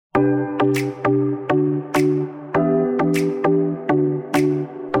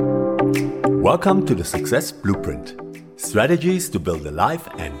Welcome to the Success Blueprint, strategies to build a life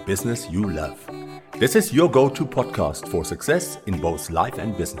and business you love. This is your go-to podcast for success in both life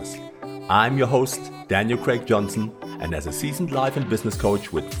and business. I'm your host, Daniel Craig Johnson, and as a seasoned life and business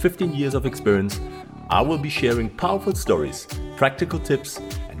coach with 15 years of experience, I will be sharing powerful stories, practical tips,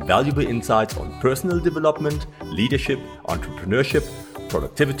 and valuable insights on personal development, leadership, entrepreneurship,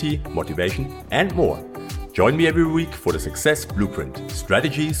 productivity, motivation, and more. Join me every week for the Success Blueprint,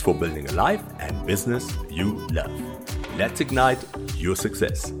 strategies for building a life and business you love. Let's ignite your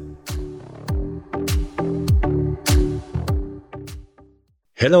success.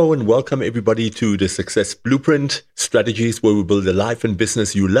 Hello and welcome everybody to the Success Blueprint, strategies where we build a life and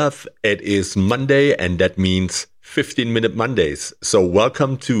business you love. It is Monday and that means 15-Minute Mondays. So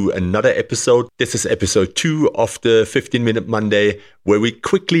welcome to another episode. This is episode 2 of the 15-Minute Monday, where we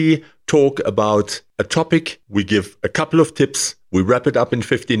quickly talk about a topic. We give a couple of tips. We wrap it up in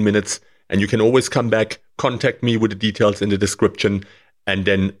 15 minutes, and you can always come back, contact me with the details in the description, and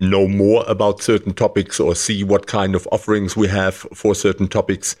then know more about certain topics or see what kind of offerings we have for certain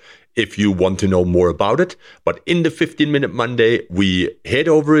topics if you want to know more about it. But in the 15-Minute Monday, we head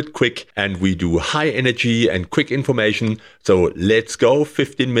over it quick and we do high energy and quick information. So let's go,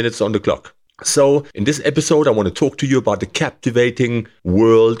 15 minutes on the clock. So in this episode, I want to talk to you about the captivating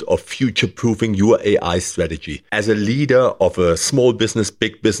world of future-proofing your AI strategy. As a leader of a small business,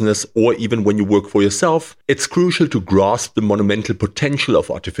 big business, or even when you work for yourself, it's crucial to grasp the monumental potential of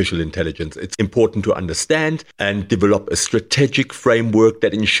artificial intelligence. It's important to understand and develop a strategic framework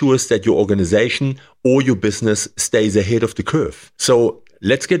that ensures that your organization or your business stays ahead of the curve. So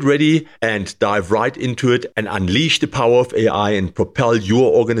let's get ready and dive right into it and unleash the power of AI and propel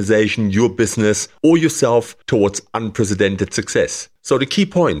your organization, your business, or yourself towards unprecedented success. So the key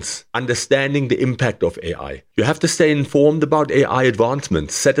points: understanding the impact of AI. You have to stay informed about AI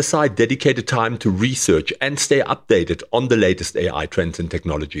advancements, set aside dedicated time to research and stay updated on the latest AI trends and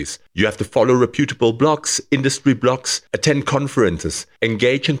technologies. You have to follow reputable blogs, industry blogs, attend conferences,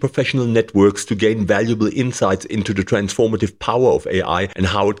 engage in professional networks to gain valuable insights into the transformative power of AI and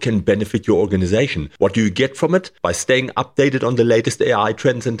how it can benefit your organization. What do you get from it? By staying updated on the latest AI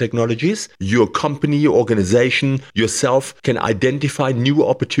trends and technologies, your company, your organization, yourself can identify new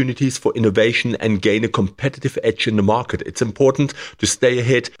opportunities for innovation and gain a competitive edge in the market. It's important to stay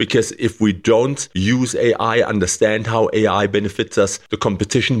ahead, because if we don't use AI, understand how AI benefits us, the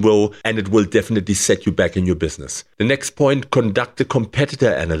competition will, and it will definitely set you back in your business. The next point: conduct a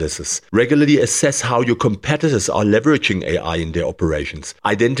competitor analysis. Regularly assess how your competitors are leveraging AI in their operations.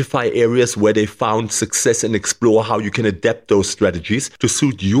 Identify areas where they found success and explore how you can adapt those strategies to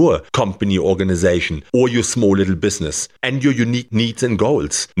suit your company, organization, or your small little business and your unique needs and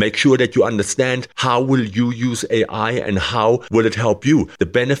goals. Make sure that you understand how will you use AI and how will it help you. The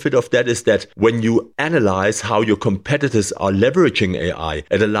benefit of that is that when you analyze how your competitors are leveraging AI,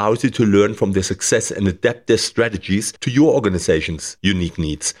 it allows you to learn from their success and adapt their strategies to your organization's unique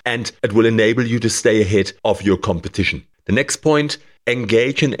needs, and it will enable you to stay ahead of your competition. The next point: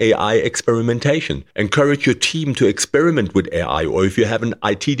 engage in AI experimentation. Encourage your team to experiment with AI, or if you have an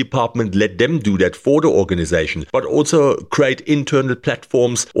IT department, let them do that for the organization. But also create internal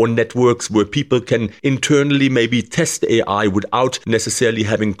platforms or networks where people can internally maybe test AI without necessarily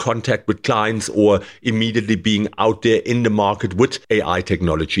having contact with clients or immediately being out there in the market with AI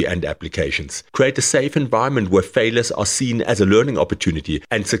technology and applications. Create a safe environment where failures are seen as a learning opportunity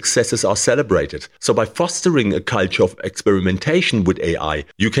and successes are celebrated. So by fostering a culture of experimentation with AI,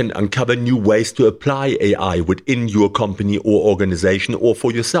 you can uncover new ways to apply AI within your company or organization or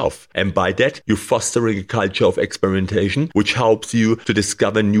for yourself. And by that, you're fostering a culture of experimentation, which helps you to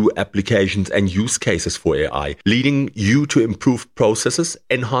discover new applications and use cases for AI, leading you to improve processes,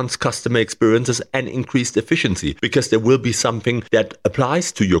 enhance customer experiences, and increased efficiency, because there will be something that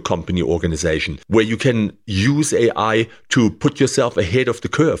applies to your company organization where you can use AI to put yourself ahead of the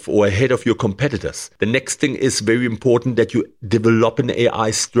curve or ahead of your competitors. The next thing is very important, that you develop an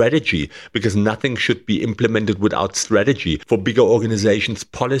AI strategy, because nothing should be implemented without strategy. For bigger organizations,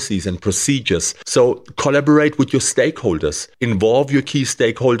 policies and procedures. So collaborate with your stakeholders. Involve your key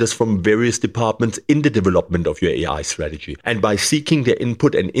stakeholders from various departments in the development of your AI strategy. And by seeking their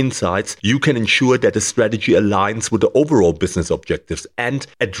input and insights, you can ensure that the strategy aligns with the overall business objectives and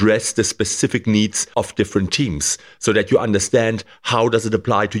address the specific needs of different teams, so that you understand how does it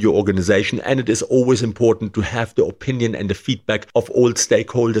apply to your organization. And it is always important to have the opinion and the feedback of all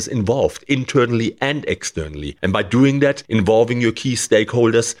stakeholders involved, internally and externally. And by doing that, involving your key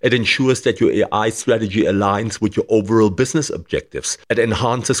stakeholders, it ensures that your AI strategy aligns with your overall business objectives. It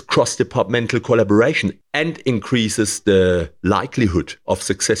enhances cross-departmental collaboration and increases the likelihood of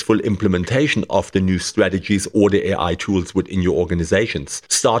successful implementation of the new strategies or the AI tools within your organizations.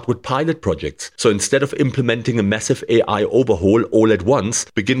 Start with pilot projects. So instead of implementing a massive AI overhaul all at once,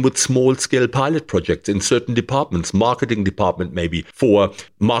 begin with small-scale pilot projects in certain departments, marketing department maybe, for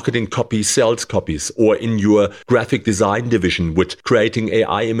marketing copies, sales copies, or in your graphic design division with creating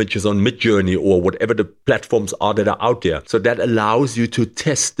AI images on Midjourney or whatever the platforms are that are out there. So that allows you to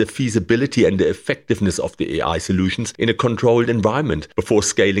test the feasibility and the effectiveness of the AI solutions in a controlled environment before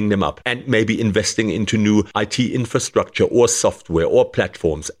scaling them up, and maybe investing into new IT infrastructure or software or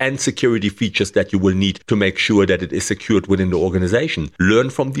platforms and security features that you will need to make sure that it is secured within the organization. Learn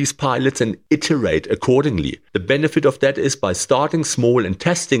from these pilots and iterate accordingly. The benefit of that is by starting small and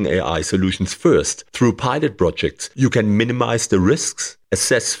testing AI solutions first through pilot projects, you can minimize the risks,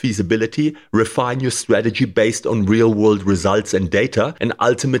 assess feasibility, refine your strategy based on real-world results and data, and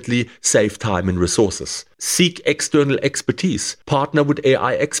ultimately save time and resources. Seek external expertise. Partner with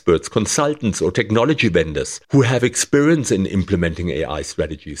AI experts, consultants, or technology vendors who have experience in implementing AI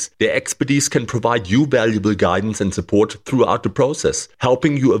strategies. Their expertise can provide you valuable guidance and support throughout the process,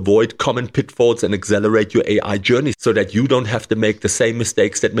 helping you avoid common pitfalls and accelerate your AI journey so that you don't have to make the same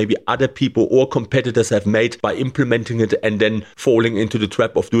mistakes that maybe other people or competitors have made by implementing it and then falling into the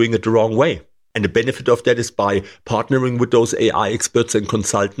trap of doing it the wrong way. And the benefit of that is by partnering with those AI experts and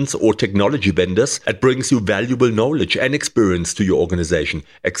consultants or technology vendors, it brings you valuable knowledge and experience to your organization,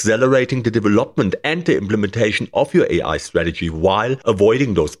 accelerating the development and the implementation of your AI strategy while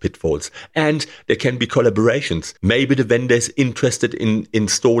avoiding those pitfalls. And there can be collaborations. Maybe the vendor is interested in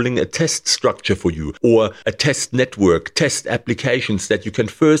installing a test structure for you or a test network, test applications that you can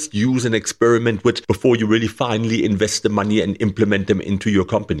first use and experiment with before you really finally invest the money and implement them into your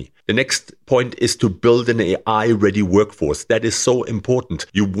company. The next point is to build an AI-ready workforce. That is so important.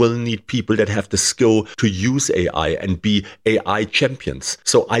 You will need people that have the skill to use AI and be AI champions.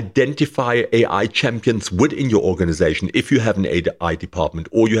 So identify AI champions within your organization. If you have an AI department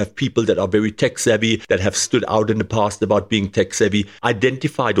or you have people that are very tech savvy, that have stood out in the past about being tech savvy,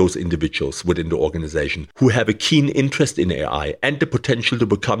 identify those individuals within the organization who have a keen interest in AI and the potential to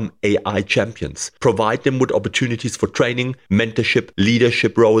become AI champions. Provide them with opportunities for training, mentorship,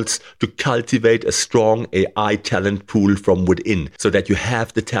 leadership roles to cultivate a strong AI talent pool from within so that you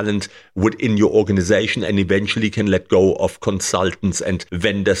have the talent within your organization and eventually can let go of consultants and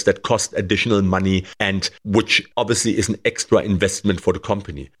vendors that cost additional money and which obviously is an extra investment for the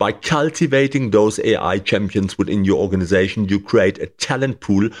company. By cultivating those AI champions within your organization, you create a talent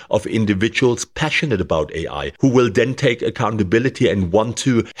pool of individuals passionate about AI who will then take accountability and want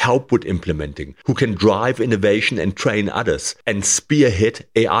to help with implementing, who can drive innovation and train others and spearhead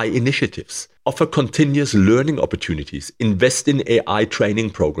AI initiatives. Offer continuous learning opportunities. Invest in AI training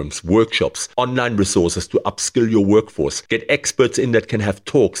programs, workshops, online resources to upskill your workforce. Get experts in that can have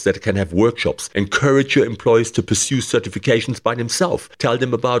talks, that can have workshops. Encourage your employees to pursue certifications by themselves. Tell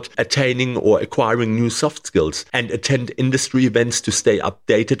them about attaining or acquiring new soft skills and attend industry events to stay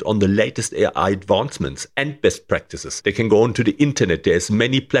updated on the latest AI advancements and best practices. They can go onto the internet. There's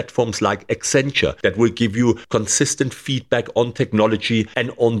many platforms like Accenture that will give you consistent feedback on technology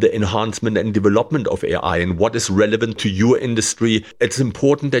and on the enhancement and development of AI and what is relevant to your industry. It's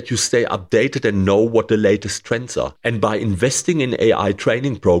important that you stay updated and know what the latest trends are. And by investing in AI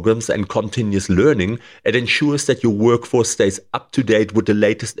training programs and continuous learning, it ensures that your workforce stays up to date with the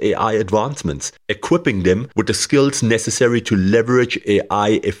latest AI advancements, equipping them with the skills necessary to leverage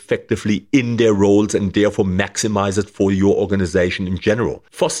AI effectively in their roles and therefore maximize it for your organization in general.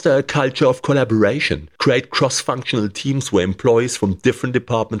 Foster a culture of collaboration. Create cross-functional teams where employees from different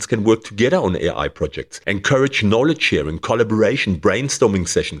departments can work together on AI projects. Encourage knowledge sharing, collaboration, brainstorming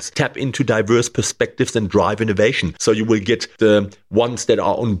sessions. Tap into diverse perspectives and drive innovation. So you will get the ones that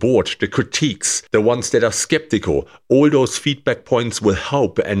are on board, the critiques, the ones that are skeptical. All those feedback points will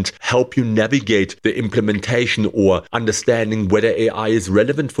help you navigate the implementation or understanding whether AI is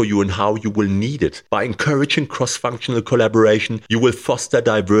relevant for you and how you will need it. By encouraging cross-functional collaboration, you will foster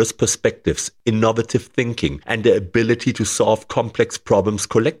diverse perspectives, innovative thinking, and the ability to solve complex problems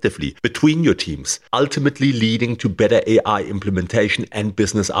collectively between your teams, ultimately leading to better AI implementation and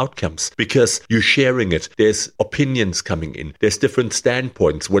business outcomes. Because you're sharing it, there's opinions coming in, there's different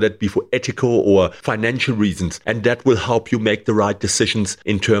standpoints, whether it be for ethical or financial reasons, and that will help you make the right decisions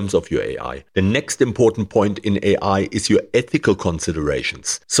in terms of your AI. The next important point in AI is your ethical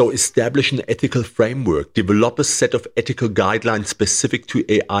considerations. So establish an ethical framework, develop a set of ethical guidelines specific to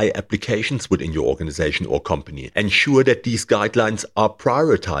AI applications within your organization or company. Ensure that these guidelines are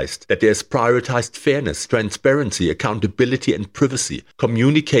prioritized, that there's Leaders prioritize fairness, transparency, accountability, and privacy.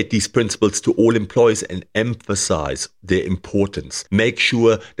 Communicate these principles to all employees and emphasize their importance. Make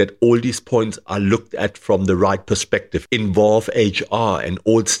sure that all these points are looked at from the right perspective. Involve HR and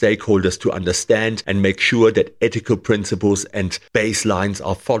all stakeholders to understand and make sure that ethical principles and baselines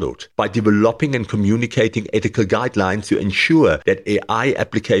are followed. By developing and communicating ethical guidelines, you ensure that AI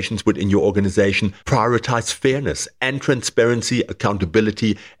applications within your organization prioritize fairness and transparency,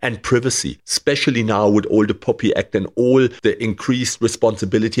 accountability, and privacy, especially now with all the POPI Act and all the increased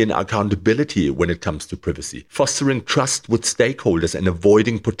responsibility and accountability when it comes to privacy. Fostering trust with stakeholders and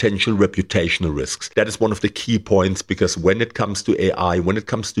avoiding potential reputational risks. That is one of the key points, because when it comes to AI, when it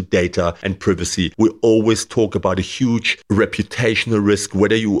comes to data and privacy, we always talk about a huge reputational risk,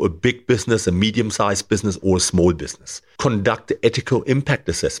 whether you're a big business, a medium-sized business, or a small business. Conduct ethical impact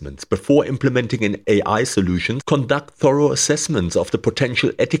assessments. Before implementing an AI solution, conduct thorough assessments of the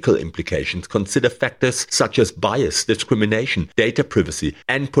potential ethical implications. Consider factors such as bias, discrimination, data privacy,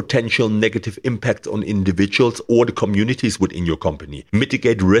 and potential negative impacts on individuals or the communities within your company.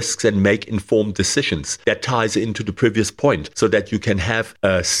 Mitigate risks and make informed decisions. That ties into the previous point, so that you can have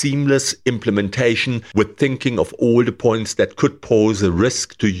a seamless implementation with thinking of all the points that could pose a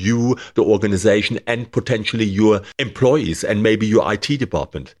risk to you, the organization, and potentially your employees and maybe your IT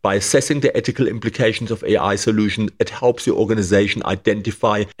department. By assessing the ethical implications of AI solutions, it helps your organization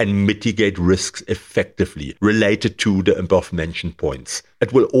identify and mitigate risks effectively related to the above mentioned points.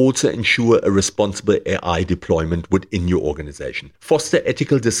 It will also ensure a responsible AI deployment within your organization. Foster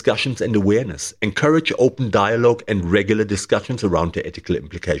ethical discussions and awareness. Encourage open dialogue and regular discussions around the ethical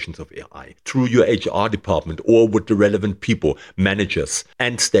implications of AI through your HR department or with the relevant people, managers,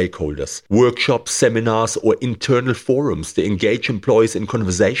 and stakeholders. Workshops, seminars, or internal forums to engage employees in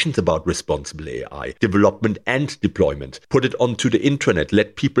conversations about responsible AI development and deployment. Put it onto the intranet.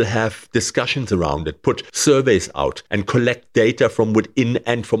 Let people have discussions around it. Put surveys out and collect data from within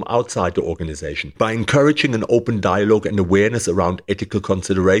and from outside the organization. By encouraging an open dialogue and awareness around ethical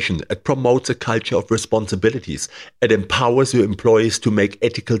consideration, it promotes a culture of responsibilities. It empowers your employees to make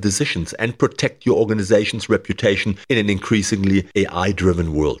ethical decisions and protect your organization's reputation in an increasingly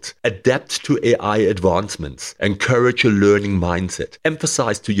AI-driven world. Adapt to AI advancements. Encourage a learning mindset.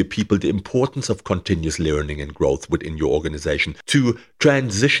 Emphasize to your people the importance of continuous learning and growth within your organization, to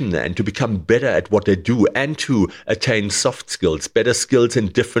transition and to become better at what they do and to attain soft skills, better skills in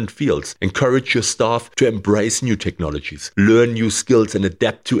different fields. Encourage your staff to embrace new technologies, learn new skills and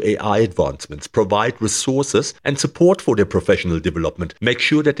adapt to AI advancements. Provide resources and support for their professional development. Make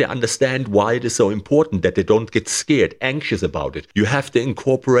sure that they understand why it is so important, that they don't get scared, anxious about it. You have to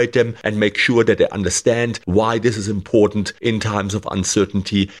incorporate them and make sure that they understand why this is important in times of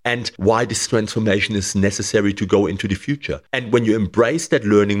uncertainty and why this transformation is necessary to go into the future. And when you embrace that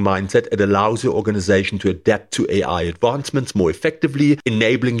learning mindset, it allows your organization to adapt to AI advancements more effectively,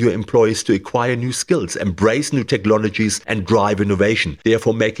 enabling your employees to acquire new skills, embrace new technologies, and drive innovation,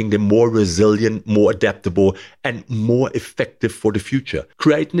 therefore making them more resilient, more adaptable, and more effective for the future.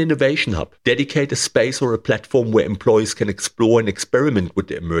 Create an innovation hub. Dedicate a space or a platform where employees can explore and experiment with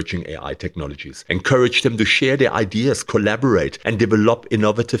the emerging AI technologies. Encourage them to share their ideas, collaborate, and develop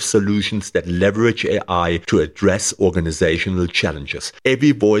innovative solutions that leverage AI to address organizational challenges.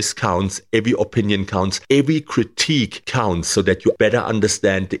 Every voice counts, every opinion counts, every critique counts, so that you better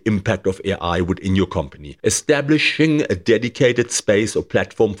understand the impact of AI within your company. Establishing a dedicated space or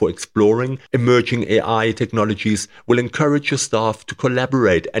platform for exploring emerging AI technologies will encourage your staff to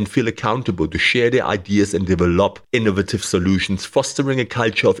collaborate and feel accountable, to share their ideas and develop innovative solutions, fostering a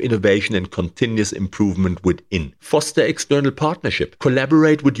culture of innovation and continuous improvement within. Foster external partnership.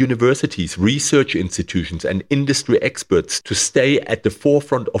 Collaborate with universities, research institutions, and industry experts to stay at the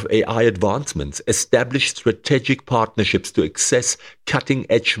forefront of AI advancements. Establish strategic partnerships to access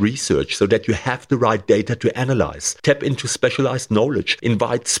cutting-edge research so that you have the right data to analyze. Tap into specialized knowledge.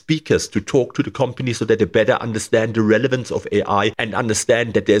 Invite speakers to talk to the company so that they better understand the relevance of AI and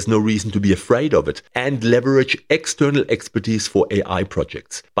understand that there's no reason to be afraid of it. And leverage external expertise for AI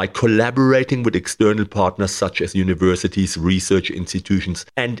projects. By collaborating with external partners such as universities, research institutions,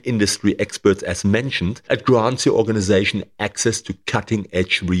 and industry experts as mentioned, it grants your organization access to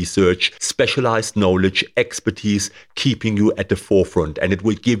cutting-edge research, specialized knowledge, expertise, keeping you at the forefront, and it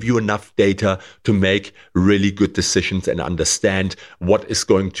will give you enough data to make really good decisions and understand what is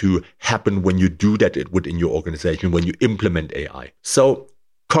going to happen when you do that within your organization, when you implement AI. So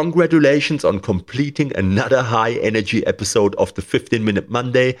Congratulations on completing another high-energy episode of the 15-Minute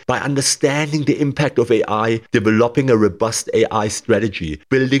Monday by understanding the impact of AI, developing a robust AI strategy,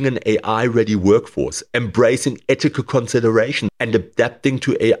 building an AI-ready workforce, embracing ethical consideration, and adapting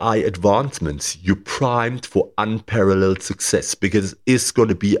to AI advancements. You're primed for unparalleled success because it's going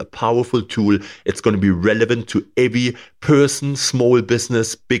to be a powerful tool. It's going to be relevant to every person, small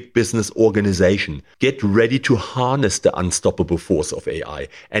business, big business organization. Get ready to harness the unstoppable force of AI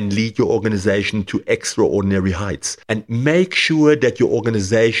and lead your organization to extraordinary heights. And make sure that your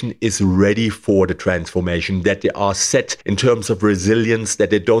organization is ready for the transformation, that they are set in terms of resilience,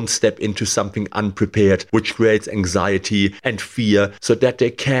 that they don't step into something unprepared, which creates anxiety and fear, so that they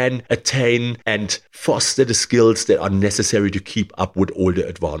can attain and foster the skills that are necessary to keep up with all the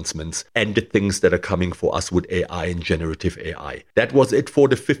advancements and the things that are coming for us with AI and generative AI. That was it for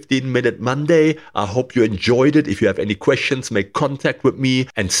the 15-Minute Monday. I hope you enjoyed it. If you have any questions, make contact with me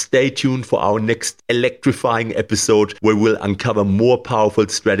and stay tuned for our next electrifying episode where we'll uncover more powerful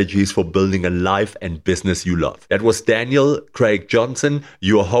strategies for building a life and business you love. That was Daniel Craig Johnson,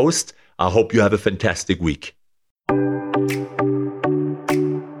 your host. I hope you have a fantastic week.